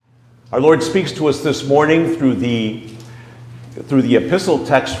Our Lord speaks to us this morning through the epistle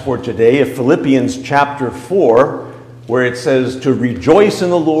text for today of Philippians chapter 4, where it says to rejoice in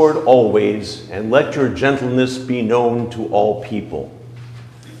the Lord always, and let your gentleness be known to all people.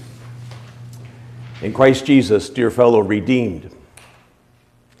 In Christ Jesus, dear fellow redeemed.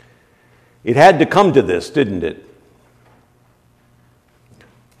 It had to come to this, didn't it?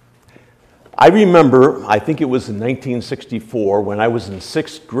 I remember, I think it was in 1964, when I was in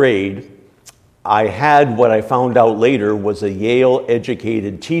 6th grade, I had what I found out later was a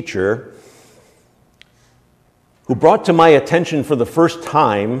Yale-educated teacher who brought to my attention for the first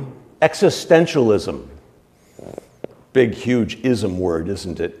time existentialism. Big, huge ism word,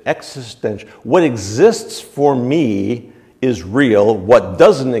 isn't it? Existential. What exists for me is real. What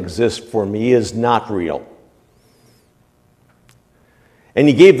doesn't exist for me is not real. And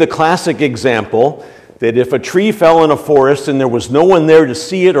he gave the classic example that if a tree fell in a forest and there was no one there to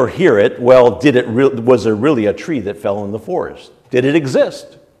see it or hear it, well, was there really a tree that fell in the forest? Did it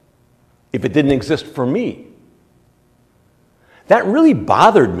exist? If it didn't exist for me. That really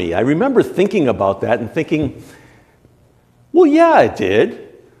bothered me. I remember thinking about that and thinking, well, yeah, it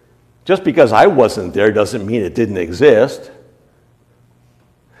did. Just because I wasn't there doesn't mean it didn't exist.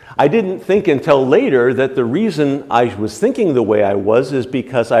 I didn't think until later that the reason I was thinking the way I was is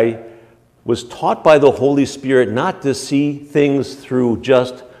because I was taught by the Holy Spirit not to see things through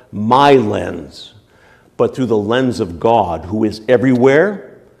just my lens, but through the lens of God, who is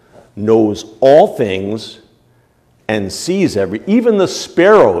everywhere, knows all things, and sees even the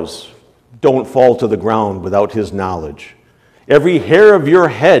sparrows don't fall to the ground without his knowledge. Every hair of your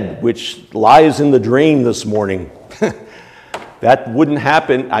head, which lies in the drain this morning, that wouldn't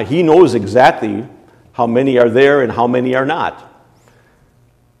happen. He knows exactly how many are there and how many are not.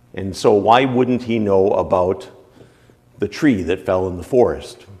 And so why wouldn't he know about the tree that fell in the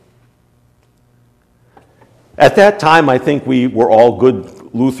forest? At that time, I think we were all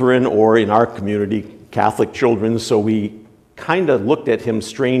good Lutheran, or in our community, Catholic children, so we kind of looked at him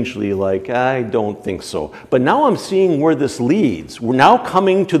strangely like, I don't think so. But now I'm seeing where this leads. We're now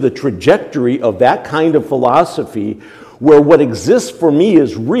coming to the trajectory of that kind of philosophy where what exists for me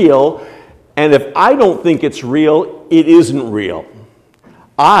is real, and if I don't think it's real, it isn't real.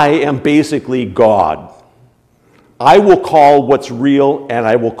 I am basically God. I will call what's real, and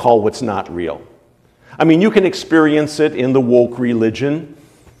I will call what's not real. I mean, you can experience it in the woke religion.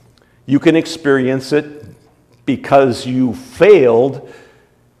 You can experience it because you failed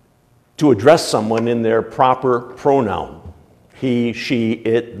to address someone in their proper pronoun. He, she,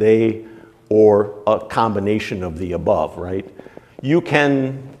 it, they, or a combination of the above, right? You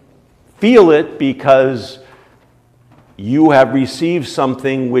can feel it because you have received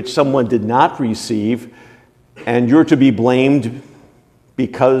something which someone did not receive, and you're to be blamed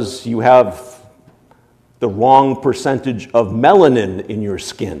because you have the wrong percentage of melanin in your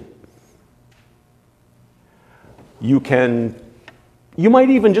skin. You might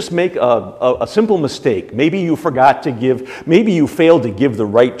even just make a simple mistake. Maybe you failed to give the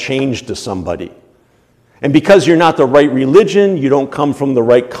right change to somebody. And because you're not the right religion, you don't come from the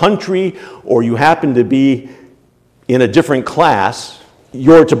right country, or you happen to be in a different class,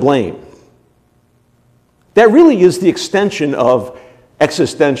 you're to blame. That really is the extension of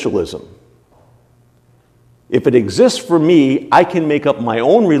existentialism. If it exists for me, I can make up my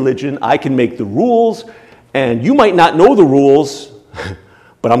own religion, I can make the rules, and you might not know the rules,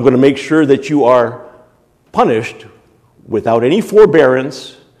 but I'm going to make sure that you are punished without any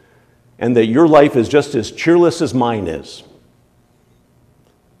forbearance, and that your life is just as cheerless as mine is.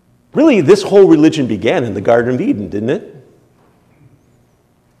 Really, this whole religion began in the Garden of Eden, didn't it?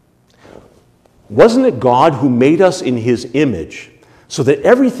 Wasn't it God who made us in his image so that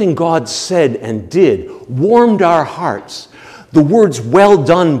everything God said and did warmed our hearts? The words, well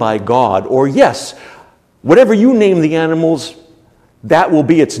done by God, or yes, whatever you name the animals, that will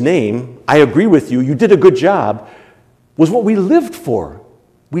be its name. I agree with you, you did a good job, was what we lived for.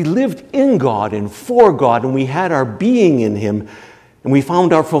 We lived in God and for God, and we had our being in him, and we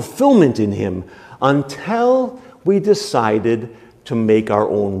found our fulfillment in him until we decided to make our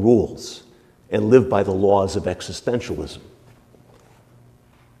own rules and live by the laws of existentialism.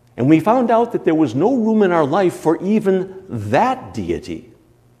 And we found out that there was no room in our life for even that deity.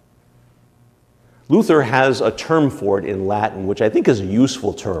 Luther has a term for it in Latin, which I think is a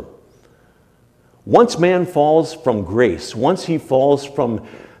useful term. Once man falls from grace, once he falls from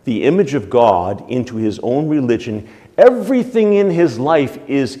the image of God into his own religion, everything in his life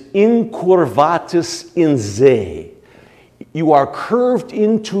is incurvatus in se. You are curved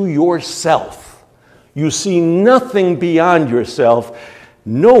into yourself. You see nothing beyond yourself,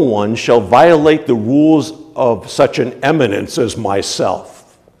 no one shall violate the rules of such an eminence as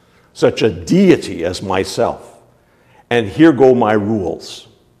myself, such a deity as myself. And here go my rules.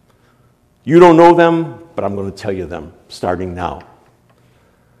 You don't know them, but I'm going to tell you them, starting now.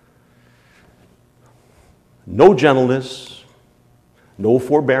 No gentleness, no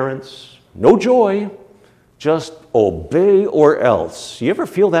forbearance, no joy, just obey or else. You ever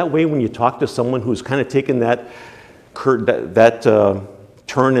feel that way when you talk to someone who's kind of taken that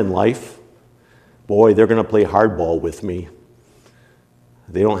turn in life? Boy, they're going to play hardball with me.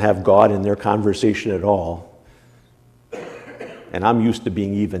 They don't have God in their conversation at all. And I'm used to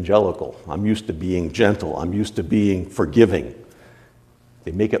being evangelical. I'm used to being gentle. I'm used to being forgiving.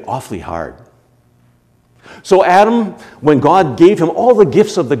 They make it awfully hard. So Adam, when God gave him all the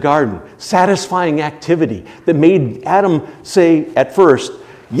gifts of the garden, satisfying activity that made Adam say at first,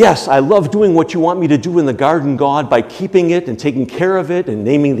 yes, I love doing what you want me to do in the garden, God, by keeping it and taking care of it and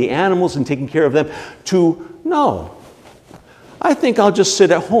naming the animals and taking care of them, to, no, I think I'll just sit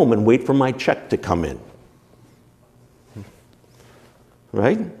at home and wait for my check to come in.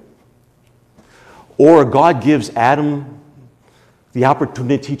 Right? Or God gives Adam the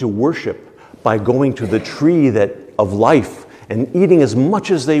opportunity to worship by going to the tree of life and eating as much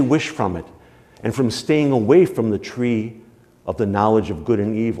as they wish from it, and from staying away from the tree of the knowledge of good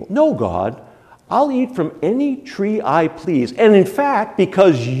and evil. No, God, I'll eat from any tree I please. And in fact,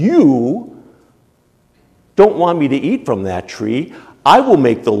 because you don't want me to eat from that tree, I will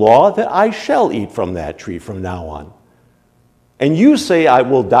make the law that I shall eat from that tree from now on. And you say I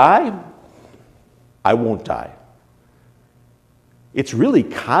will die, I won't die. It's really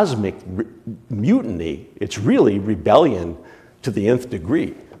cosmic mutiny. It's really rebellion to the nth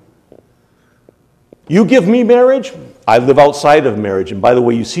degree. You give me marriage, I live outside of marriage. And by the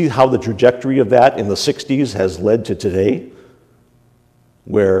way, you see how the trajectory of that in the 60s has led to today?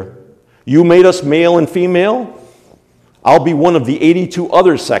 Where you made us male and female, I'll be one of the 82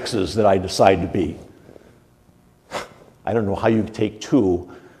 other sexes that I decide to be. I don't know how you take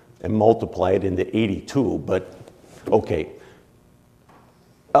 2 and multiply it into 82, but okay.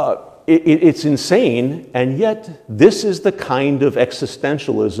 It's insane, and yet this is the kind of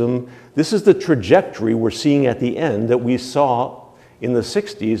existentialism, this is the trajectory we're seeing at the end that we saw in the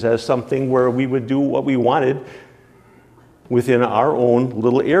 60s as something where we would do what we wanted within our own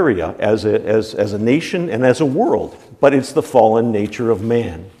little area as a nation and as a world. But it's the fallen nature of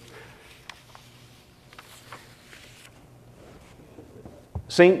man.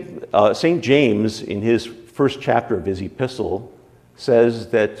 St. James, in his first chapter of his epistle, says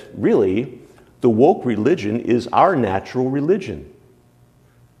that really the woke religion is our natural religion.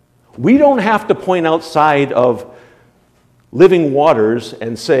 We don't have to point outside of living waters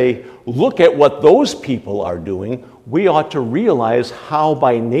and say, look at what those people are doing. We ought to realize how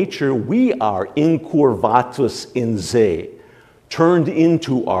by nature we are incurvatus in se, turned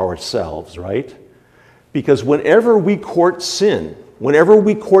into ourselves, right? Because whenever we court sin, whenever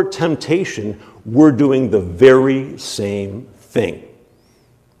we court temptation, we're doing the very same thing.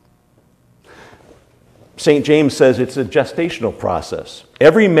 St. James says it's a gestational process.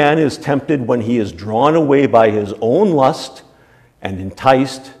 Every man is tempted when he is drawn away by his own lust and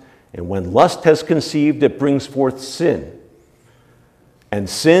enticed, and when lust has conceived, it brings forth sin. And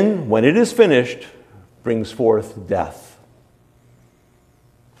sin, when it is finished, brings forth death.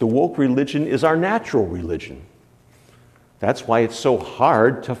 The woke religion is our natural religion. That's why it's so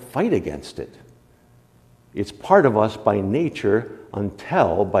hard to fight against it. It's part of us by nature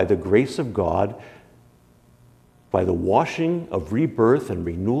until, by the grace of God, by the washing of rebirth and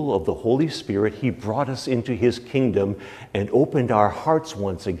renewal of the Holy Spirit, He brought us into His kingdom and opened our hearts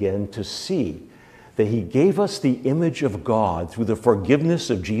once again to see that He gave us the image of God through the forgiveness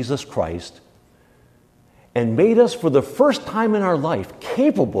of Jesus Christ and made us for the first time in our life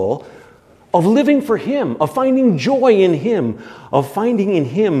capable of living for Him, of finding joy in Him, of finding in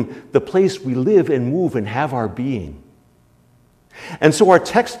Him the place we live and move and have our being. And so our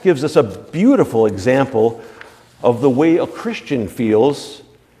text gives us a beautiful example of the way a Christian feels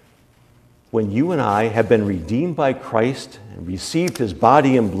when you and I have been redeemed by Christ and received His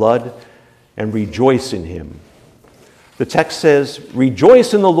body and blood and rejoice in Him. The text says,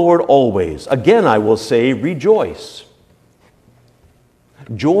 "Rejoice in the Lord always." Again, I will say, rejoice.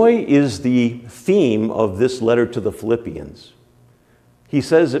 Joy is the theme of this letter to the Philippians. He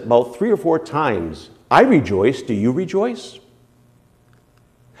says it about 3 or 4 times. I rejoice. Do you rejoice?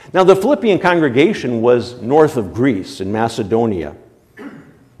 Now, the Philippian congregation was north of Greece in Macedonia. It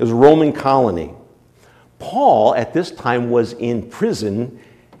was a Roman colony. Paul, at this time, was in prison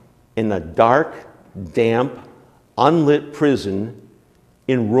in a dark, damp, unlit prison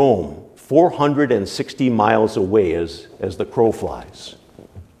in Rome, 460 miles away as the crow flies.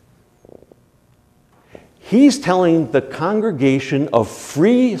 He's telling the congregation of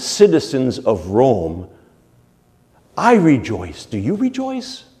free citizens of Rome, I rejoice. Do you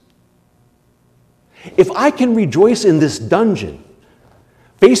rejoice? If I can rejoice in this dungeon,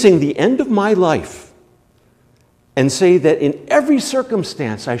 facing the end of my life, and say that in every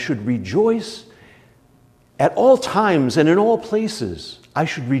circumstance I should rejoice, at all times and in all places I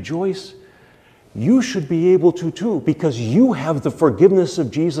should rejoice, you should be able to too, because you have the forgiveness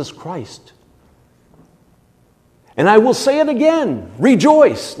of Jesus Christ. And I will say it again,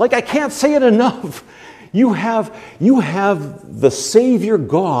 rejoice, like I can't say it enough. You have the Savior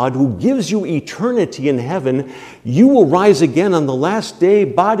God who gives you eternity in heaven. You will rise again on the last day,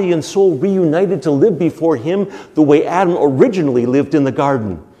 body and soul reunited to live before Him the way Adam originally lived in the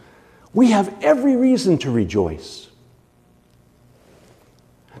garden. We have every reason to rejoice.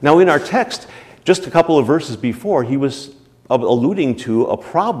 Now in our text, just a couple of verses before, he was alluding to a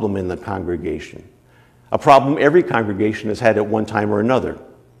problem in the congregation. A problem every congregation has had at one time or another.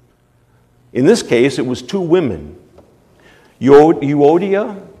 In this case, it was two women,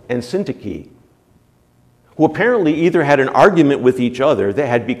 Euodia and Syntyche, who apparently either had an argument with each other that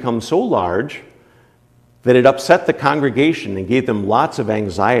had become so large that it upset the congregation and gave them lots of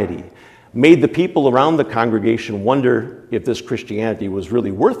anxiety, made the people around the congregation wonder if this Christianity was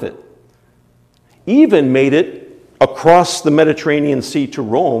really worth it, even made it across the Mediterranean Sea to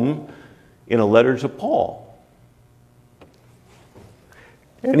Rome in a letter to Paul.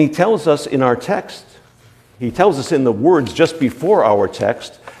 And he tells us in our text, he tells us in the words just before our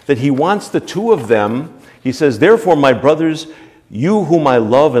text, that he wants the two of them. He says, therefore, my brothers, you whom I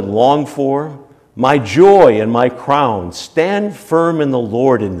love and long for, my joy and my crown, stand firm in the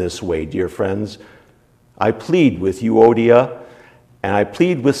Lord in this way, dear friends. I plead with Euodia and I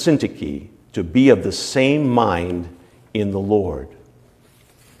plead with Syntyche to be of the same mind in the Lord.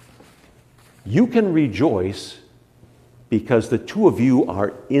 You can rejoice because the two of you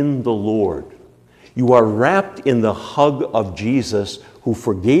are in the Lord. You are wrapped in the hug of Jesus, who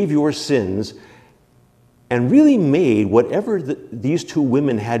forgave your sins and really made whatever these two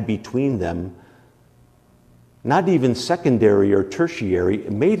women had between them, not even secondary or tertiary,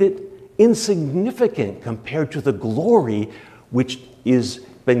 made it insignificant compared to the glory which is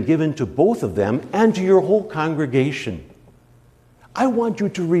been given to both of them and to your whole congregation. I want you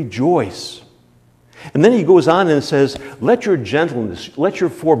to rejoice. And then he goes on and says, let your gentleness, let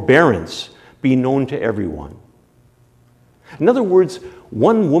your forbearance be known to everyone. In other words,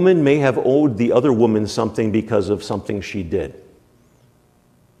 one woman may have owed the other woman something because of something she did.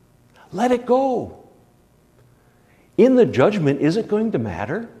 Let it go. In the judgment, is it going to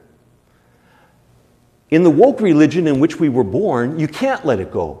matter? In the woke religion in which we were born, you can't let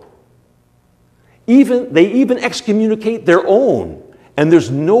it go. They even excommunicate their own. And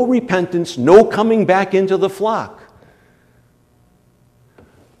there's no repentance, no coming back into the flock.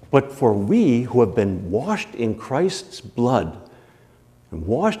 But for we who have been washed in Christ's blood and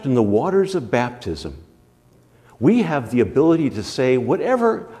washed in the waters of baptism, we have the ability to say,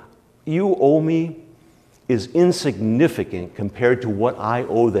 whatever you owe me is insignificant compared to what I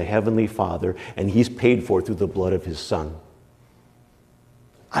owe the Heavenly Father, and He's paid for through the blood of His Son.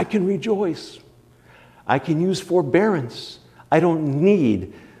 I can rejoice. I can use forbearance. I don't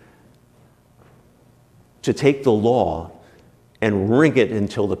need to take the law and wring it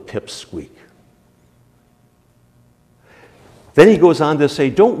until the pips squeak. Then he goes on to say,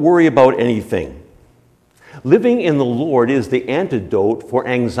 don't worry about anything. Living in the Lord is the antidote for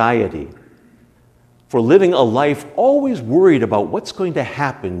anxiety, for living a life always worried about what's going to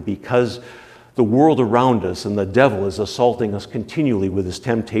happen because the world around us and the devil is assaulting us continually with his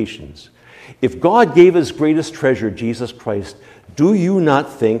temptations. If God gave His greatest treasure, Jesus Christ, do you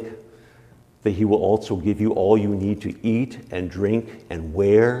not think that He will also give you all you need to eat and drink and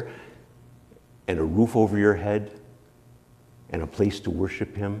wear and a roof over your head and a place to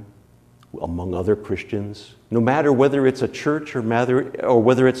worship Him among other Christians? No matter whether it's a church or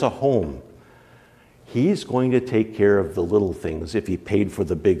whether it's a home, He's going to take care of the little things if He paid for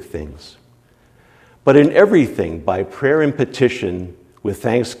the big things. But in everything, by prayer and petition, with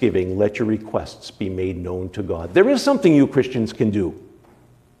thanksgiving, let your requests be made known to God. There is something you Christians can do.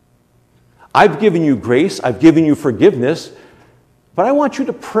 I've given you grace, I've given you forgiveness, but I want you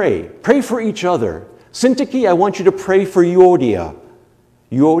to pray. Pray for each other. Syntyche, I want you to pray for Euodia.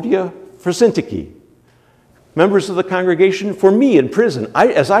 Euodia for Syntyche. Members of the congregation, for me in prison,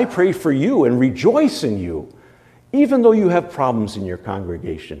 as I pray for you and rejoice in you, even though you have problems in your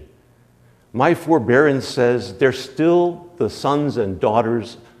congregation. My forbearance says there's still the sons and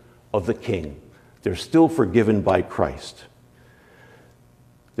daughters of the King. They're still forgiven by Christ.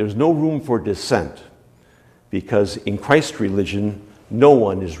 There's no room for dissent, because in Christ's religion, no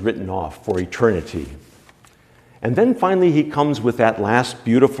one is written off for eternity. And then finally he comes with that last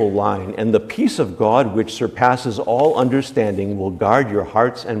beautiful line, "And the peace of God, which surpasses all understanding, will guard your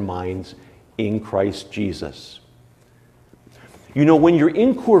hearts and minds in Christ Jesus." You know, when you're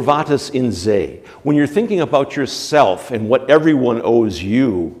in curvatus in se, when you're thinking about yourself and what everyone owes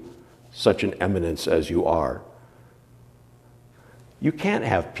you, such an eminence as you are, you can't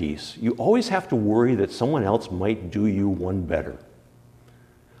have peace. You always have to worry that someone else might do you one better.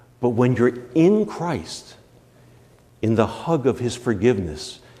 But when you're in Christ, in the hug of his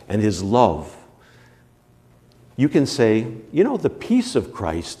forgiveness and his love, you can say, you know, the peace of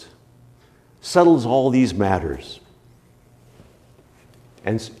Christ settles all these matters.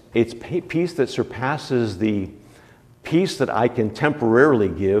 And it's peace that surpasses the peace that I can temporarily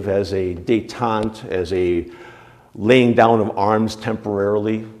give as a détente, as a laying down of arms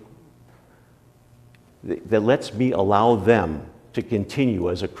temporarily, that lets me allow them to continue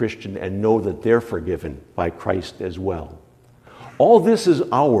as a Christian and know that they're forgiven by Christ as well. All this is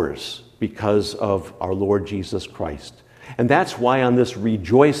ours because of our Lord Jesus Christ. And that's why on this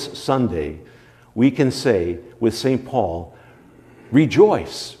Rejoice Sunday, we can say with St. Paul,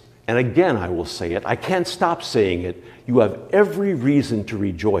 rejoice. And again, I will say it. I can't stop saying it. You have every reason to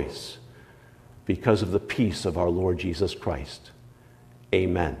rejoice because of the peace of our Lord Jesus Christ.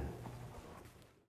 Amen.